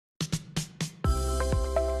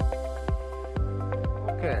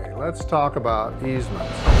Okay, let's talk about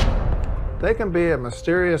easements. They can be a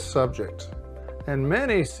mysterious subject, and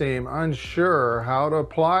many seem unsure how to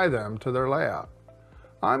apply them to their layout.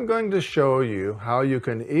 I'm going to show you how you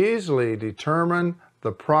can easily determine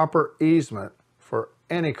the proper easement for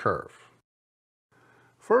any curve.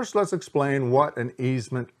 First, let's explain what an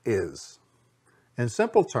easement is. In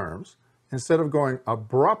simple terms, instead of going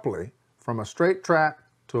abruptly from a straight track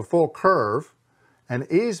to a full curve, an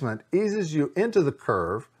easement eases you into the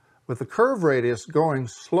curve with the curve radius going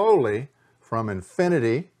slowly from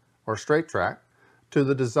infinity, or straight track, to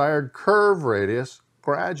the desired curve radius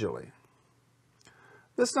gradually.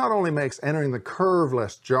 This not only makes entering the curve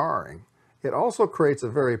less jarring, it also creates a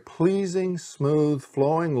very pleasing, smooth,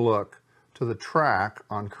 flowing look to the track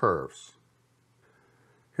on curves.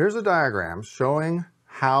 Here's a diagram showing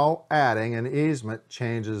how adding an easement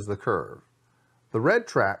changes the curve. The red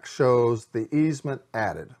track shows the easement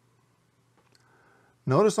added.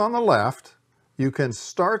 Notice on the left, you can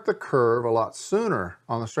start the curve a lot sooner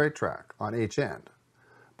on the straight track on each end,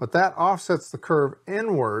 but that offsets the curve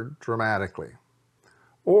inward dramatically.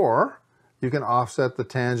 Or you can offset the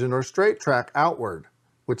tangent or straight track outward,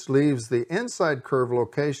 which leaves the inside curve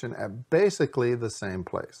location at basically the same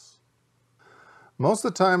place. Most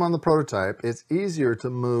of the time on the prototype, it's easier to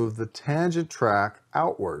move the tangent track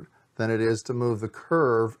outward than it is to move the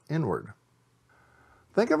curve inward.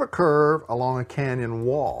 Think of a curve along a canyon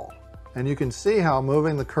wall, and you can see how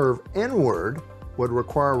moving the curve inward would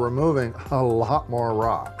require removing a lot more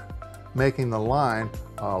rock, making the line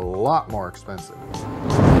a lot more expensive.